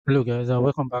Hello guys, and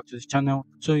welcome back to this channel.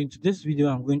 So in today's video,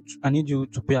 I need you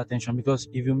to pay attention, because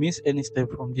if you miss any step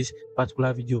from this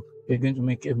particular video, you're going to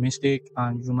make a mistake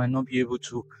and you might not be able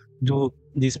to do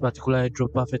this particular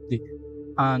airdrop perfectly.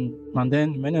 And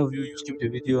then many of you skip the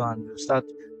video and you start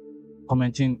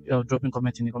commenting, dropping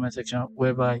comments in the comment section,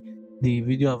 whereby the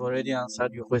video have already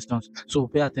answered your questions. So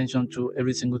pay attention to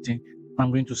every single thing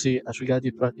I'm going to say as regards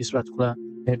this particular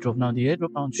airdrop. Now the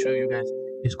airdrop I want to show you guys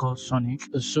is called Sonic.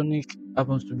 Sonic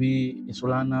happens to be a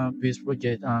Solana based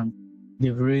project, and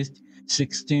they've raised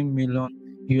 16 million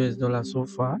US dollars so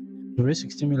far. They raised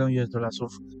 16 million US dollars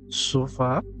so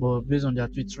far, but based on their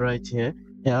tweets right here,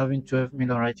 they're having 12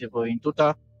 million right here. But in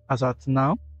total, as at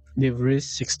now, they've raised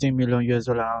 16 million US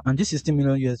dollars, and this 16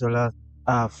 million US dollars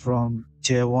are from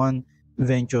tier one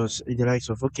ventures, the likes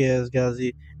of OKS,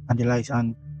 Gazi, and the likes,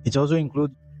 and it also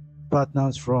includes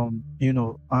partners from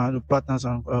partners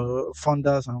and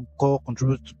funders and core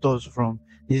contributors from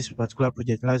this particular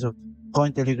project, likes of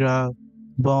Cointelegraph,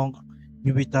 Bonk,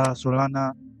 Jupiter,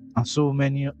 Solana, and so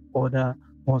many other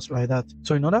ones like that.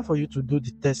 So in order for you to do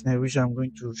the testnet, which I'm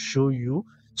going to show you,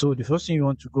 so the first thing you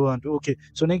want to go and do, okay,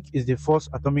 Sonic is the first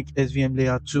atomic SVM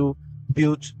layer 2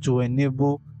 built to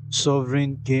enable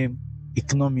sovereign game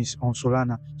economies on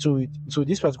Solana. So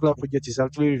this particular project is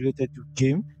actually related to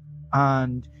game,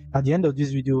 and at the end of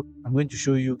this video, I'm going to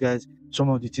show you guys some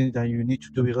of the things that you need to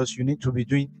do, because you need to be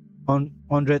doing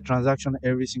 100 transactions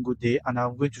every single day, and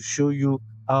I'm going to show you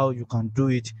how you can do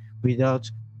it without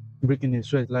breaking the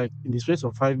sweat. Like in the space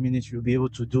of 5 minutes, you'll be able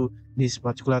to do this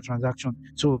particular transaction.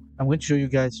 So I'm going to show you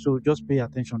guys, so just pay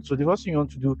attention. So the first thing you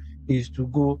want to do is to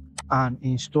go and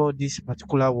install this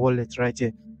particular wallet right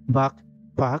here,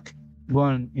 Backpack. Go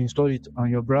and install it on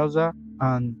your browser,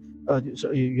 and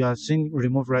so you are seeing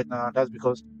remove right now. That's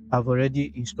because I've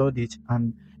already installed it,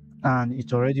 and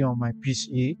it's already on my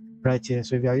PC right here.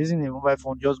 So if you are using a mobile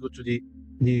phone, just go to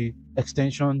the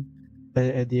extension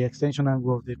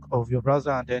angle of your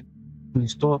browser, and then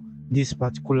install this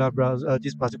particular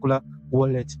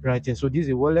wallet right here. So this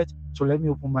is a wallet. So let me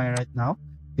open mine right now.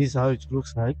 This is how it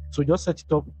looks like. So just set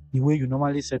it up the way you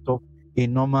normally set up a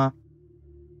normal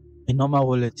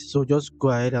wallet. So just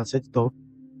go ahead and set it up.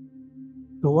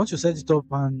 So once you set it up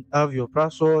and have your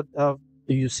password,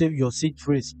 you save your seed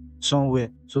phrase somewhere.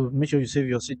 So make sure you save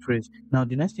your seed phrase. Now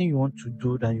the next thing you want to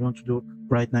do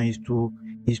right now is to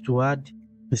add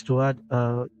a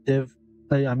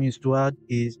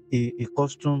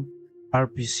custom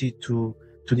RPC to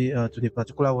the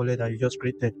particular wallet that you just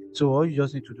created. So all you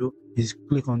just need to do is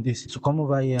click on this. So come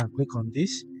over here and click on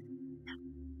this,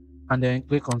 and then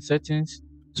click on settings.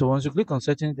 So once you click on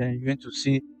settings, then you're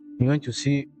going to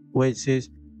see where it says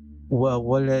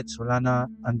wallet, Solana,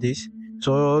 and this.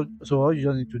 So all you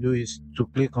just need to do is to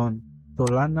click on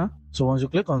Solana. So once you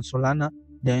click on Solana,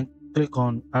 then click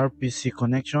on RPC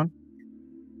connection.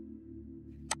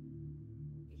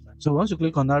 So once you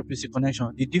click on RPC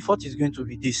connection, the default is going to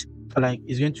be this, like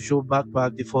it's going to show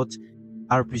backpack default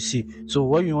RPC. So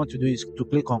what you want to do is to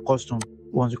click on custom.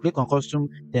 Once you click on custom,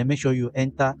 then make sure you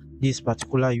enter this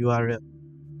particular URL.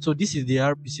 So this is the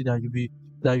RPC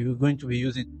that you're going to be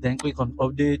using. Then click on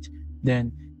update,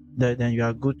 then you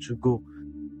are good to go.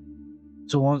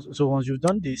 So once you've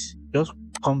done this, just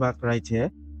come back right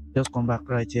here.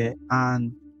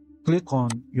 And click on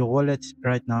your wallet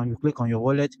right now. You click on your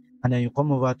wallet, and then you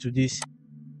come over to this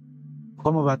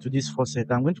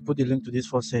faucet. I'm going to put the link to this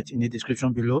faucet in the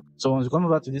description below. So once you come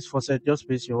over to this faucet, just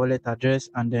paste your wallet address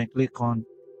and then click on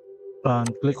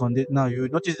it. Now you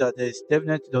notice that there's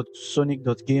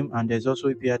devnet.sonic.game and there's also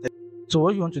API. So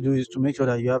what you want to do is to make sure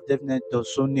that you have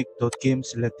devnet.sonic.game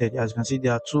selected. As you can see,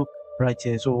 there are two right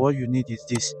here. So what you need is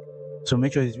this. So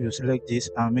make sure you select this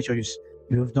and make sure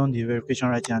you've done the verification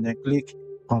right here, and then click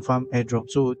confirm airdrop.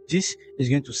 So this is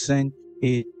going to send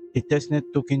a testnet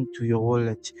token to your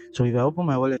wallet. So if I open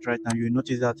my wallet right now, you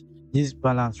notice that this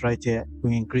balance right here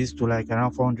will increase to like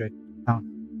around 400 now,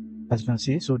 as you can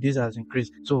see. So this has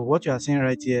increased. So what you are seeing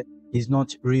right here is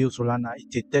not real Solana.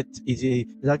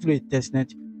 It's actually a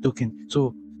testnet token.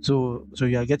 So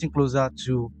you are getting closer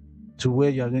to where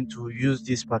you are going to use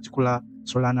this particular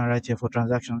Solana right here for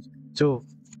transactions. So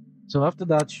after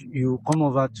that, you come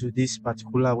over to this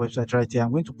particular website right here.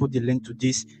 I'm going to put the link to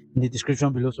this in the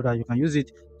description below so that you can use it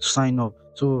to sign up.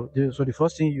 So the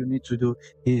first thing you need to do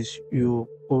is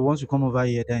once you come over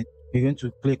here, then you're going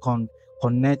to click on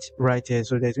CoNET right here.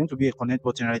 So there's going to be a connect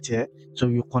button right here. So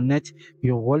you connect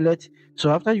your wallet.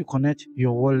 So after you connect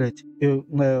your wallet,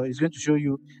 it's going to show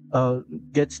you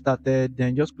get started.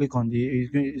 Then just click on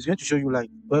it's going to show you like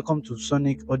welcome to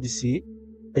Sonic Odyssey.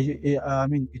 I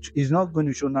mean, it's not going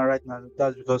to show now right now.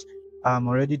 That's because I'm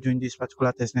already doing this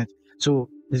particular testnet. So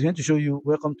it's going to show you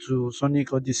welcome to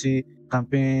Sonic Odyssey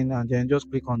campaign, and then just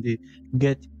click on the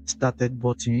get started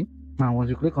button. And once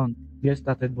you click on get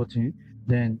started button,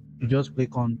 then you just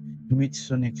click on meet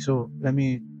Sonic. So let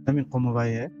me come over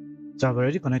here. So I've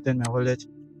already connected my wallet.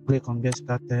 Click on get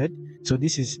started. So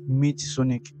this is meet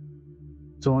Sonic.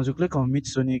 So once you click on meet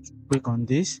Sonic, click on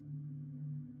this,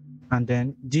 and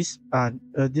then these are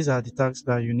the tasks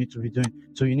that you need to be doing.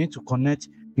 So you need to connect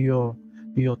your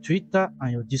Twitter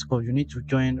and your Discord. You need to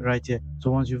join right here.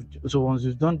 So once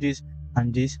you've done this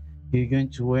and this, you're going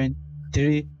to earn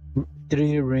three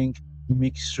ring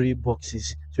mystery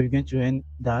boxes. So you're going to earn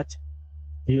that.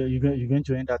 You're going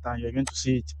to earn that, and you're going to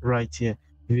see it right here.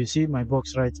 If you see my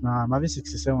box right now, I'm having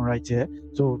 67 right here.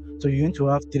 So you're going to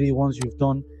have three once you've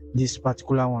done this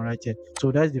particular one right here.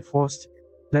 So that's the first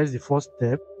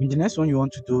step. And the next one you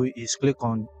want to do is click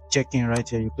on check-in right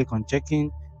here. You click on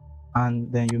check-in,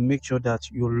 and then you make sure that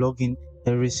you log in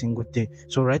every single day.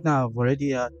 So right now I've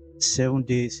already had 7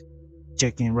 days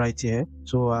check-in right here.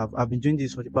 So I've been doing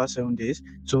this for the past 7 days.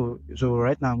 So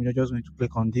right now I'm just going to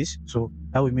click on this. So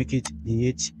that will make it the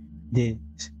 8 days.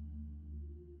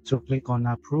 So click on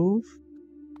approve.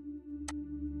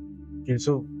 Okay,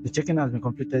 so the check-in has been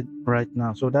completed right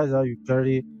now. So that's how you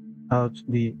carry out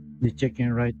the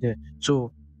check-in right there.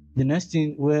 So the next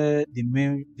thing where the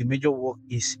major work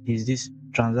is this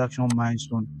transaction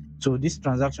milestone. So this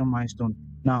transaction milestone,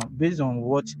 now based on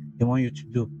what they want you to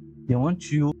do, they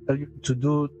want you to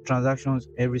do transactions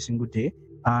every single day,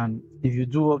 and if you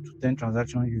do up to 10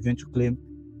 transactions, you're going to claim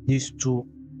these two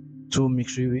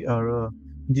mixture or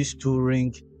these two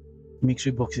ring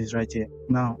mixture boxes right here.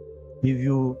 Now if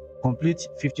you complete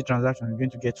 50 transactions, you're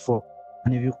going to get 4,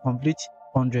 and if you complete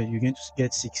 100, you're going to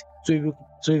get 6. So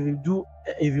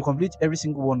if you complete every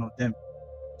single one of them,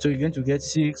 so you're going to get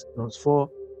 6 plus 4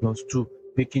 plus 2,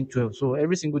 making 12. So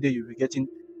every single day you'll be getting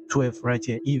 12 right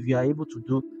here if you are able to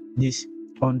do this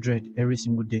 100 every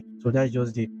single day. So that's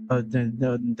just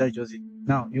that's just it.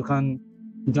 Now you can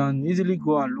easily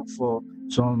go and look for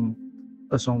some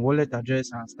wallet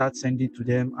address and start sending to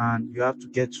them, and you have to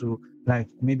get to like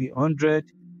maybe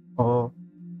 100 or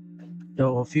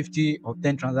 50 or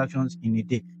 10 transactions in a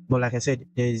day. But like I said,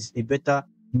 there is a better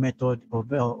method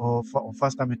or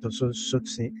faster method, so to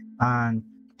say, and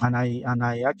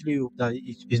I actually hope that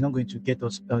it's not going to get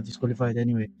us disqualified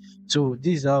anyway. So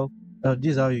this is how you're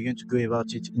going to go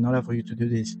about it in order for you to do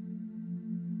this.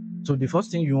 So the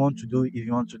first thing you want to do if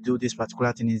you want to do this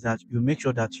particular thing is that you make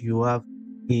sure that you have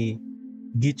a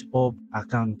GitHub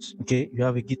account. Okay, you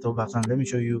have a GitHub account. Let me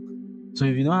show you. So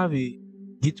if you don't have a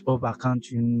GitHub account,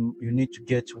 you need to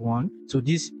get one. So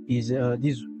this is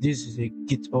this is a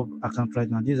GitHub account right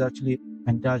now. This is actually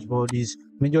my dashboard. Is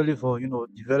majorly for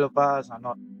developers and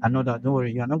all that. Don't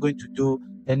worry, you are not going to do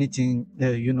anything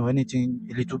anything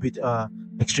a little bit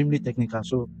extremely technical.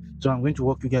 So I'm going to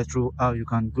walk you guys through how you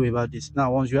can go about this.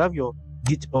 Now once you have your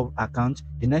GitHub account,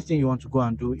 the next thing you want to go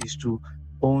and do is to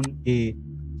own a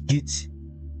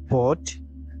Gitpod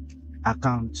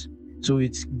account. So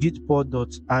it's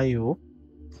gitpod.io.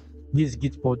 This is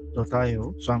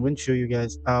gitpod.io. So I'm going to show you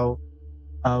guys how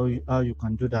you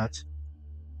can do that.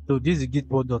 So this is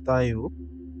gitpod.io.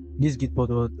 This is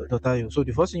gitpod.io. So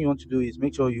the first thing you want to do is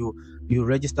make sure you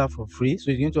register for free.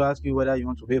 So it's going to ask you whether you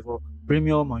want to pay for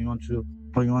premium or you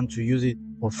want to use it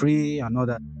for free and all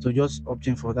that. So just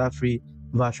opting for that free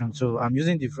version. So I've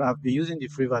been using the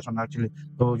free version actually.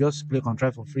 So just click on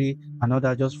try for free and all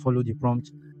that. Just follow the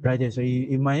prompt right there. So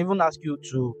it might even ask you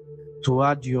to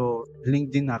add your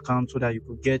LinkedIn account so that you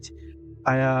could get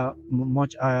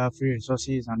much higher free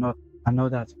resources and all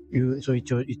that. So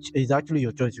it's actually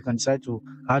your choice. You can decide to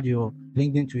add your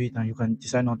LinkedIn to it, and you can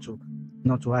decide not to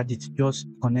add it. Just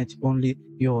connect only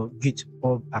your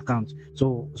GitHub account.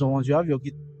 So once you have your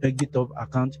GitHub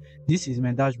account, this is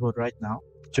my dashboard right now.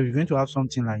 So you're going to have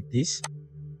something like this.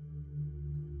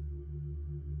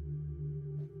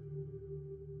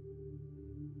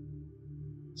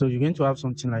 So you're going to have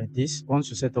something like this. Once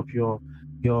you set up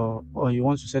or you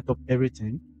want to set up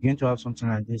everything, you're going to have something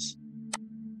like this.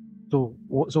 So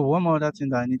one more other thing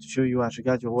that I need to show you as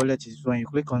regards your wallet is when you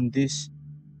click on this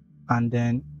and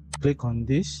then click on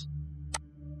this,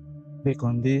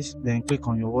 then click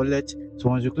on your wallet. So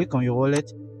once you click on your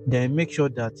wallet, then make sure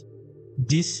that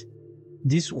this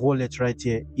wallet right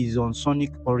here is on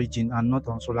Sonic Origin and not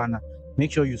on Solana.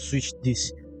 Make sure you switch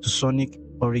this to Sonic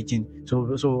Origin.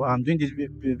 So I'm doing this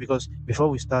because before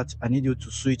we start, I need you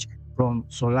to switch from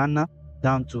Solana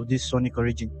down to this Sonic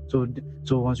Origin. So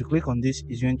once you click on this,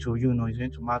 it's going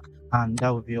to mark, and that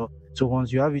will be all. So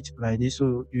once you have it like this,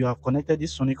 so you have connected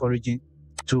this Sonic Origin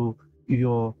to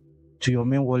your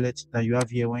main wallet that you have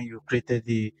here when you created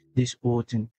the this whole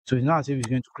thing. So it's not as if it's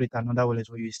going to create another wallet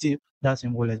for you. It's still that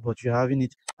same wallet, but you're having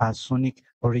it as Sonic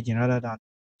origin rather than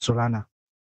Solana.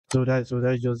 So that's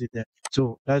just it there.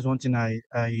 So that's one thing I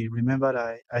remember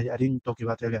that I didn't talk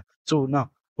about earlier. So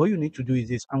now what you need to do is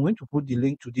this. I'm going to put the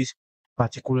link to this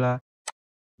particular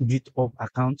GitHub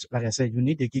account. Like I said, you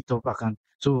need a GitHub account.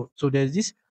 So there's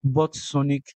this bot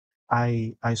Sonic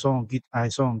I saw on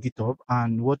GitHub,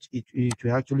 and what it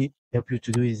will actually help you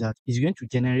to do is that it's going to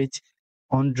generate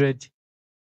 100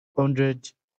 100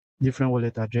 different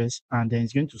wallet address, and then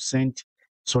it's going to send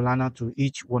Solana to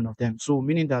each one of them. So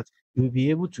meaning that you'll be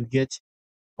able to get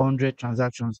 100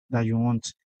 transactions that you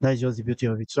want. That's just the beauty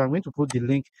of it. So I'm going to put the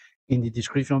link in the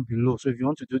description below. So if you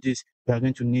want to do this, you are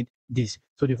going to need this.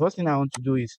 So the first thing I want to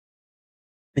do is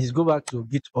go back to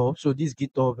GitHub. So this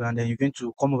GitHub, and then you're going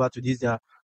to come over to this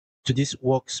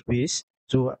workspace.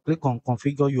 So click on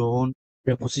configure your own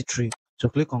repository. So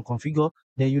click on configure.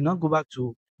 Then you now go back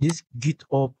to this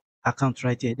GitHub account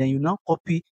right here. Then you now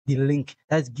copy the link.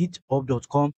 That's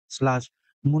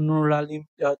github.com/monoralim.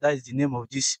 That is the name of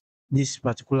this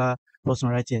particular person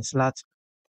right here.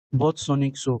 /bot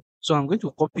Sonic. So I'm going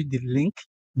to copy the link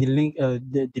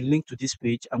to this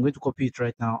page. I'm going to copy it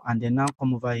right now, and then now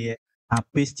come over here and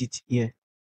paste it here.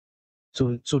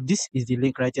 So this is the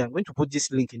link right here. I'm going to put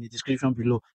this link in the description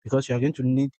below because you are going to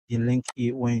need the link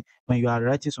here when you are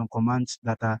writing some commands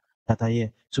that are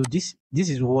here. So this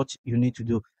is what you need to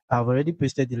do. I've already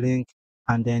pasted the link,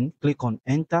 and then click on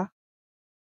enter.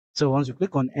 So once you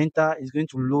click on enter, it's going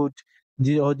to load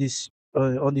all this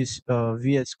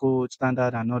VS Code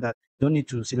standard and all that. Don't need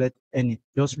to select any.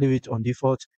 Just leave it on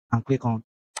default and click on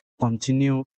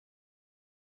continue.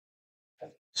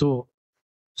 So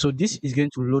So this is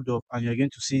going to load up, and you're going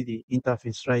to see the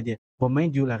interface right there. But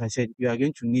mind you, like I said, you are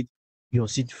going to need your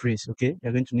seed phrase. Okay,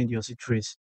 you're going to need your seed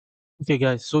phrase. Okay,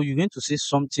 guys. So you're going to see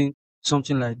something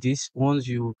like this once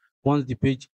the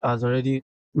page has already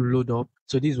load up.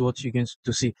 So this is what you're going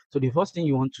to see. So the first thing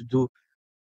you want to do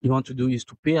is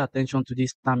to pay attention to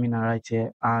this terminal right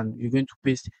here, and you're going to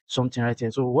paste something right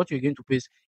here. So what you're going to paste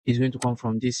is going to come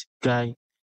from this guy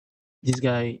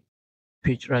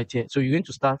page right here. So you're going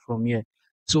to start from here.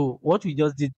 So what we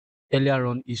just did earlier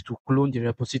on is to clone the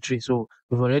repository. So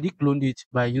we've already cloned it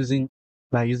by using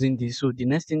this. So the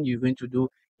next thing you're going to do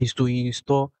is to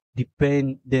install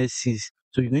dependencies.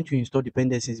 So you're going to install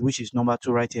dependencies, which is number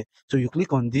 2 right here. So you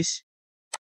click on this,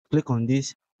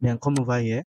 then come over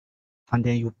here, and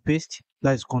then you paste.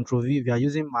 That is Control V. If you are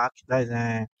using Mac, that is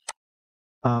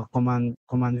Command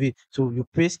V. So you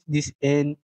paste this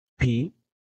npm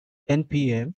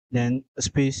then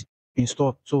space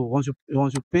install. So once you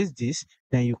paste this,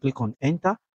 then you click on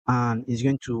enter, and it's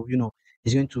going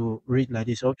to read like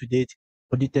this: up to date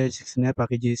audited 69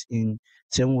 packages in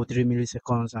 703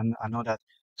 milliseconds and all that.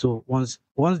 So once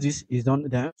this is done,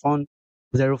 then found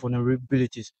 0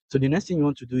 vulnerabilities. So the next thing you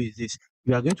want to do is this: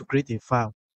 you are going to create a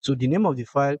file. So the name of the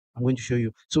file I'm going to show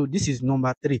you. So this is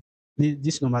number 3.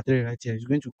 This number 3 right here is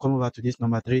going to come over to this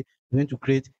number 3. You're going to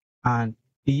create an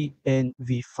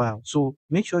env file. So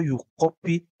make sure you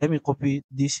let me copy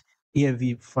this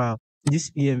env file,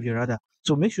 this env rather.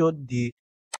 So make sure the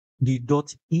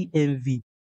 .env,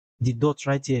 the dot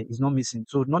right here is not missing.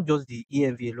 So not just the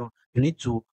env alone, you need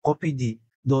to copy the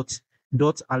dot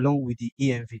along with the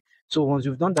env. So once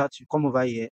you've done that, you come over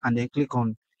here and then click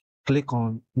on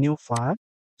new file.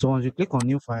 So once you click on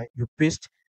new file, you paste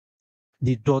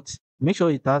the dot. Make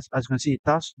sure it has, as you can see, it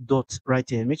has dot right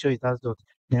here. Make sure it has dot.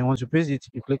 Then once you paste it,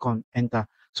 you click on enter.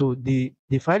 So the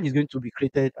file is going to be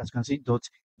created, as you can see,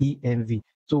 .env.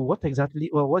 So what's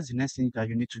the next thing that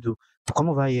you need to do? To come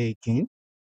over here again,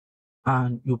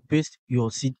 and you paste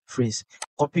your seed phrase.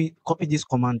 Copy this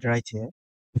command right here.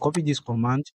 You copy this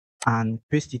command and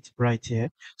paste it right here.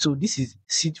 So this is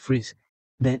seed phrase.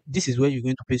 Then this is where you're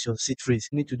going to paste your seed phrase.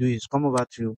 You need to do is come over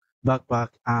to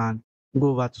backpack and go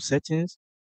over to settings,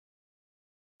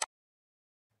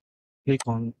 click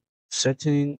on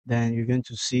setting, then you're going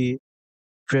to see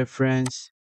preference.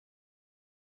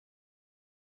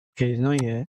 Okay, it's not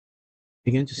here.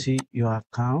 You're going to see your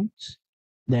account,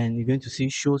 then you're going to see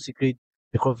show secret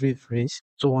recovery phrase.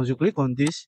 So once you click on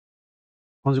this,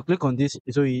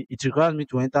 so it requires me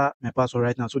to enter my password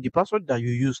right now. So the password that you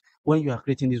use when you are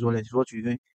creating this wallet is what you're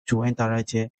going to enter right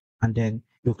here, and then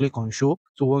you click on show.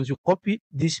 So once you copy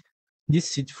this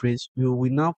seed phrase, you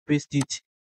will now paste it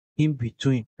in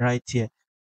between right here,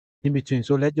 in between.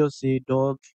 So let's just say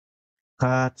dog,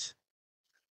 cat,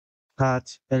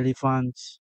 elephant,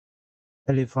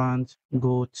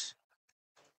 goat,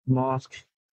 mosque,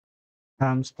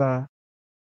 hamster,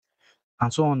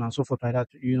 and so on and so forth like that.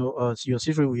 Your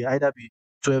secret will either be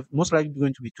 12, most likely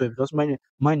going to be 12 because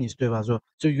mine is 12 as well.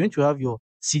 So you're going to have your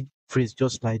seed phrase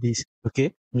just like this.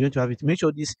 Okay, you're going to have it. Make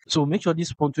sure this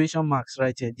punctuation marks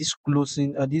right here, this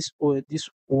closing, this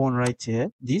one right here,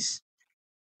 this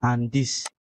and this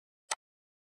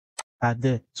are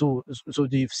there. So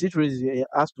the seed phrase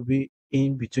has to be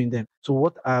in between them. So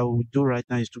what I will do right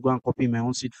now is to go and copy my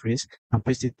own seed phrase and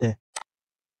paste it there.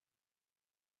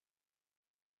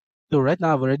 So right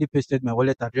now I've already pasted my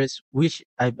wallet address, which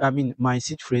I mean my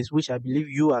seed phrase, which I believe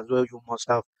you as well, you must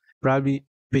have probably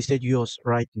pasted yours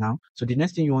right now. So the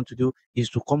next thing you want to do is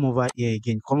to come over here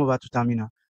again, come over to terminal,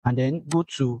 and then go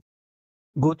to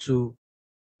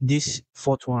this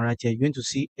fourth one right here. You're going to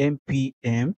see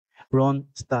npm run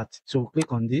start. So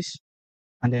click on this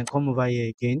and then come over here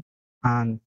again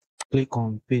and click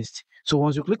on paste. So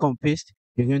once you click on paste,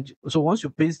 once you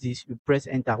paste this, you press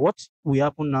enter. What will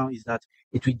happen now is that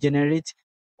it will generate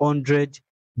 100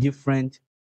 different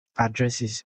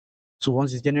addresses. So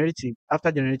once it's generating,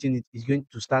 after generating it, it's going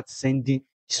to start sending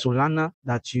Solana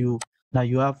that you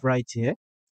have right here.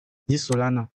 This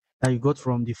Solana that you got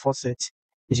from the faucet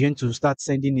is going to start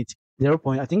sending it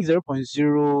 0.1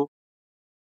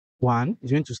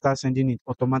 is going to start sending it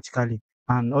automatically.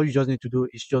 And all you just need to do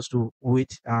is just to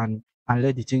wait and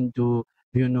let the thing do,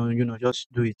 just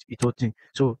do its whole thing.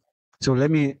 So let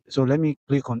me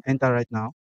click on enter right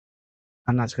now.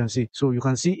 And as you can see, so you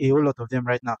can see a whole lot of them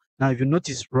right now. Now, if you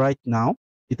notice right now,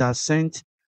 it has sent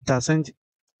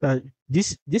uh,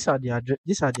 these are the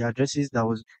addresses that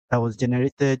was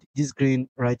generated, this green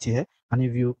right here. And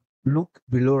if you look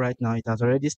below right now, it has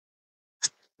already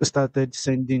started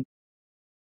sending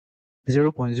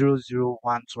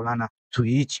 0.001 Solana to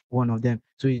each one of them.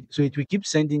 So it will keep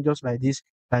sending just like this,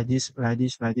 like this, like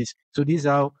this, like this. So this is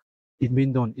how it's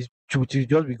been done. It will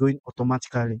just be going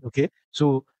automatically. Okay.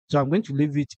 So I'm going to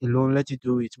leave it alone, let it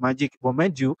do its magic. But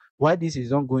mind you, while this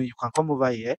is ongoing, you can come over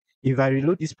here. If I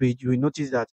reload this page, you will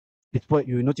notice that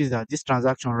this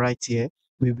transaction right here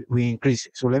will increase.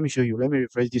 So let me show you. Let me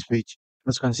refresh this page.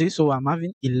 As you can see, so I'm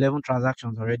having 11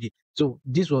 transactions already. So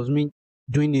this was me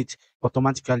doing it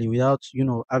automatically without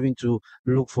having to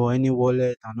look for any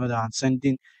wallet and other and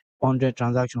sending 100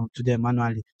 transactions to them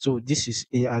manually. So this is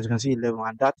as you can see 11,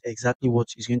 and that's exactly what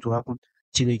is going to happen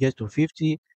till it gets to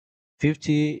 50,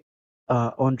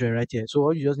 100 right here. So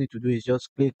all you just need to do is just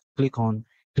click on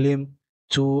claim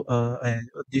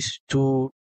these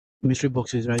two mystery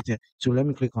boxes right there. So let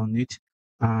me click on it,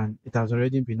 and it has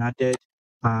already been added,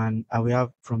 and I will have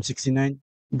from 69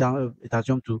 down. It has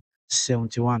jumped to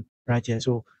 71 right here.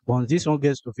 So once this one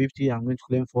gets to 50, I'm going to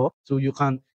claim for. So you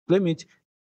can claim it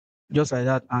just like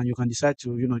that, and you can decide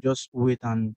to just wait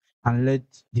and let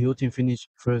the whole thing finish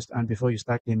first and before you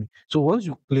start claiming. So once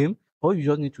you claim, all you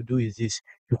just need to do is this: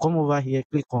 you come over here,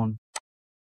 click on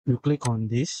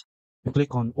this, you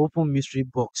click on open mystery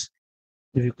box.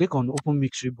 If you click on open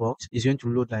mystery box, it's going to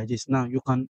load like this. Now you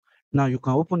can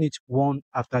open it one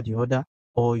after the other,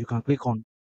 or you can click on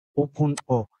open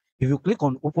all. If you click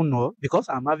on open all, because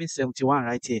I'm having 71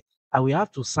 right here, I will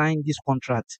have to sign this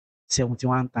contract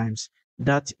 71 times.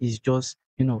 That is just,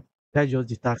 that's just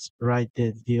the tax right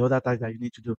there, the other tax that you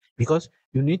need to do. Because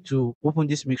you need to open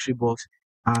this mystery box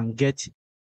and get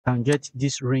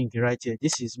this ring right here.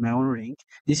 This is my own ring.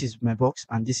 This is my box,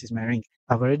 and this is my ring.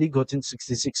 I've already gotten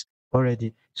 66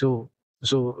 already. So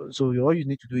all you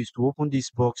need to do is to open this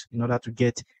box in order to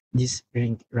get this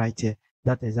ring right here.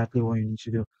 That's exactly what you need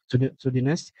to do. So the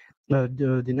next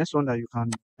one that you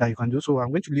can do. So I'm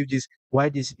going to leave this while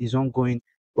this is ongoing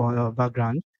on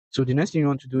background. So the next thing you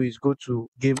want to do is go to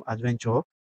game adventure.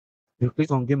 You click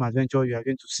on game adventure, you are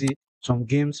going to see some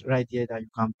games right here that you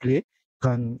can play.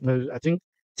 I think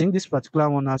this particular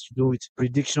one has to do with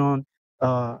prediction,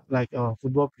 like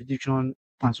football prediction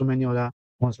and so many other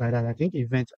ones like that. I think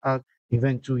event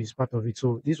two is part of it.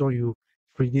 So this one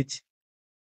predict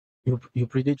you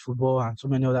predict football and so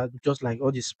many other, just like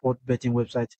all the sport betting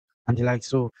websites and the like.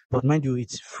 So, but mind you,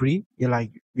 it's free. You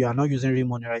are not using real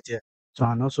money right here. So,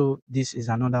 and also this is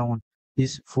another one.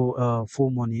 This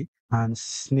full money and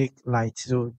snake light.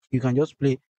 So you can just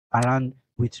play around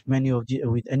with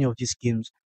with any of these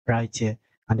games right here.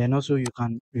 And then also you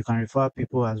can refer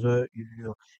people as well.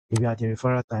 If you are the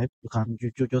referral type,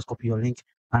 you just copy your link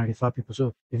and refer people.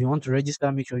 So if you want to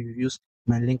register, make sure you use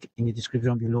my link in the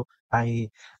description below. I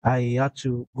had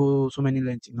to go so many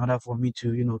lengths in order for me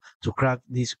to crack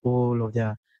this all of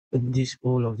their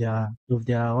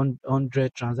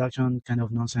 100 transaction kind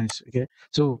of nonsense. Okay.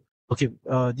 So okay,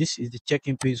 this is the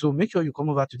check-in page. So make sure you come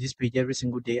over to this page every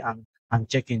single day and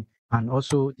check in. And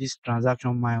also this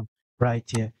transaction mile right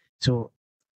here. So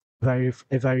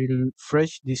if I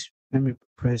refresh this, let me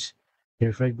press the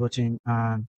refresh button,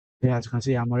 and yeah, as you can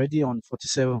see, I'm already on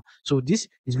 47. So this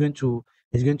is going to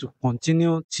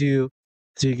continue till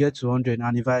you get to 100.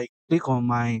 And if I click on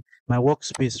my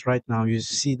workspace right now, you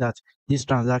see that this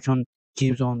transaction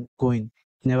keeps on going,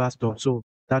 never stops. So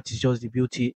that is just the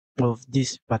beauty of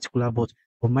this particular bot.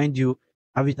 But mind you,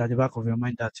 have it at the back of your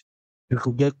mind that you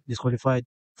could get disqualified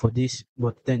for this,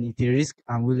 but then it's a risk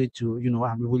I'm willing to,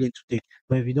 I'm willing to take.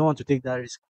 But if you don't want to take that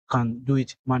risk, you can do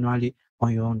it manually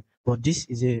on your own. But this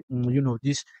is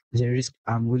this is a risk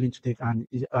I'm willing to take. And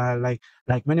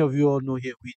like many of you all know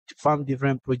here, we farm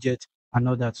different projects and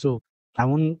all that. So I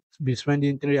won't be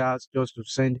spending 3 hours just to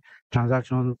send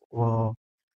transactions for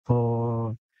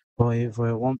for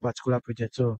one particular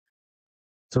project. So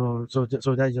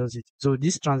that's just it. So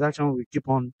this transaction will keep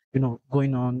on,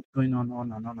 going on and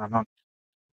on and on.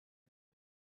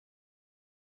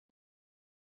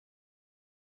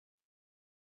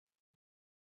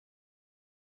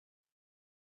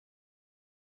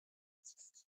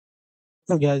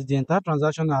 So guys, the entire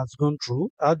transaction has gone through.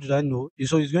 How did I know?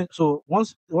 So it's going. So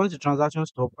once the transaction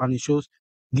stop and it shows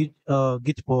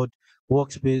Gitpod,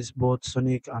 Workspace, Bot,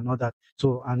 Sonic, and all that.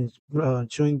 So and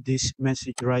it's showing this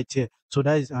message right here. So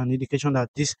that is an indication that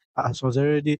this was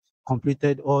already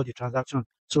completed all the transaction.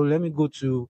 So let me go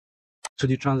to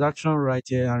the transaction right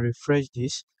here and refresh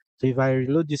this. So if I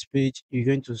reload this page, you're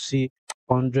going to see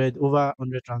 100 over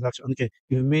 100 transactions. Okay,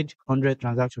 you've made 100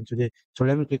 transactions today. So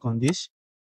let me click on this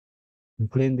and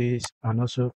claim this and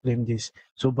also claim this.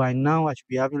 So by now I should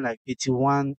be having like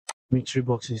 81 mystery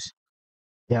boxes.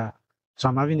 Yeah. So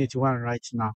I'm having 81 right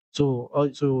now. So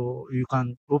also you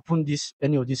can open this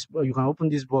any of this you can open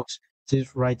this box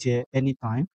says right here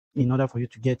anytime in order for you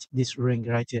to get this ring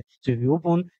right here. So if you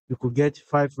open, you could get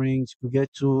 5 rings, you could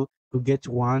get 2, you could get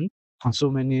 1, and so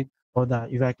many other.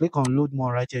 If I click on load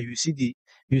more right here, you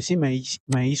see my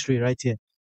history right here.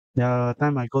 There are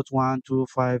time I got 1, 2,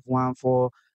 5, 1, 4,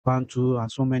 1, 2,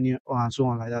 and so many and so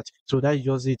on like that. So that is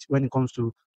just it when it comes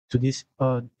to this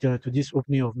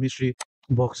opening of mystery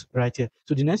box right here.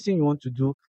 So the next thing you want to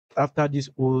do after this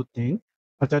whole thing,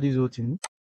 after this whole thing,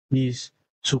 is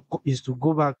to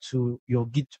go back to your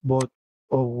Gitboard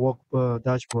or work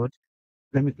dashboard.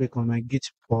 Let me click on my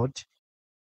Gitboard.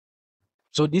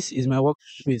 So this is my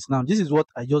workspace. Now this is what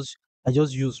I just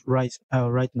use right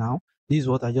now. This is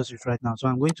what I just use right now. So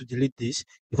I'm going to delete this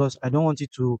because I don't want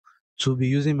it to be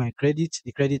using my credit,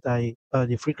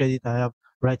 the free credit I have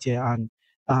right here,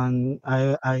 and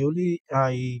I only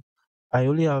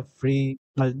have free.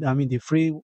 I mean the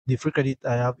free credit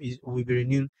I have is will be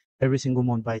renewed every single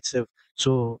month by itself.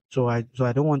 So I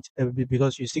don't want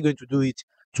because you're still going to do it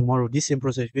tomorrow. This same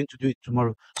process you're going to do it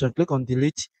tomorrow. So I click on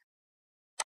delete.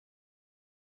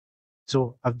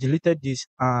 So I've deleted this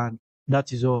and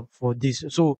that is all for this.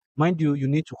 So mind you, you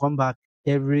need to come back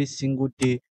every single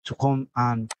day to come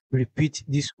and repeat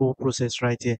this whole process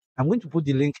right here. I'm going to put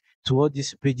the link to all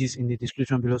these pages in the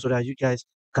description below so that you guys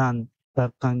can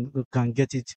can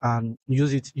get it and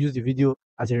use the video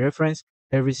as a reference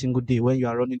every single day when you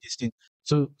are running this thing.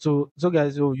 So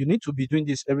guys, so you need to be doing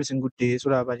this every single day so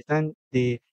that by the time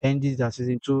they end this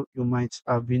season 2, you might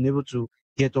have been able to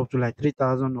get up to like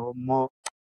 3,000 or more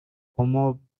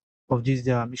of these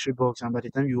mystery box, and by the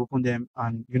time you open them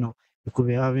and you could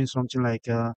be having something like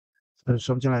a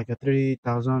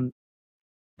 3,000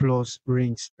 plus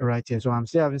rings right here. So I'm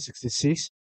still having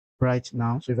 66 right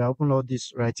now. So if I open all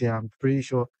this right here, I'm pretty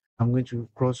sure I'm going to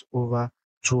cross over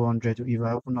 200 if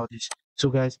I open all this. So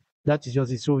guys, that is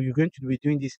just it. So you're going to be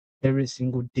doing this every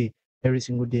single day,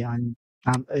 and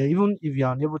even if you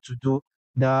are unable to do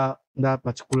that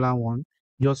particular one,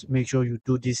 just make sure you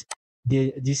do this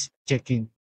checking.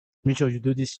 Make sure you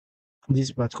do this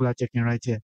particular checking right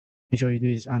here. Make sure you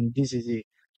do this, and this is the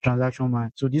transaction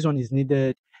man. So this one is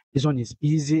needed. This one is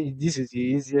easy. This is the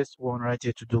easiest one right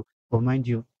here to do. But mind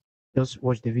you, just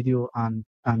watch the video and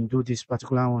do this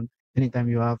particular one anytime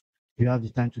you have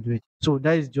the time to do it. So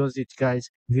that is just it, guys.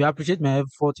 If you appreciate my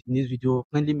effort in this video,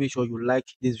 kindly make sure you like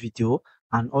this video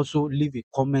and also leave a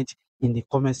comment in the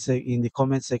comment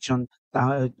section.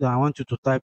 I want you to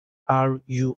type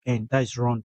RUN. That is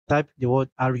run. Type the word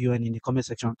RUN in the comment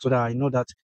section so that I know that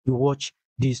you watch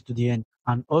this to the end.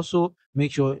 And also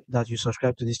make sure that you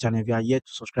subscribe to this channel if you are yet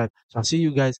to subscribe. So I'll see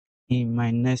you guys in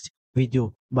my next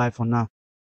video. Bye for now.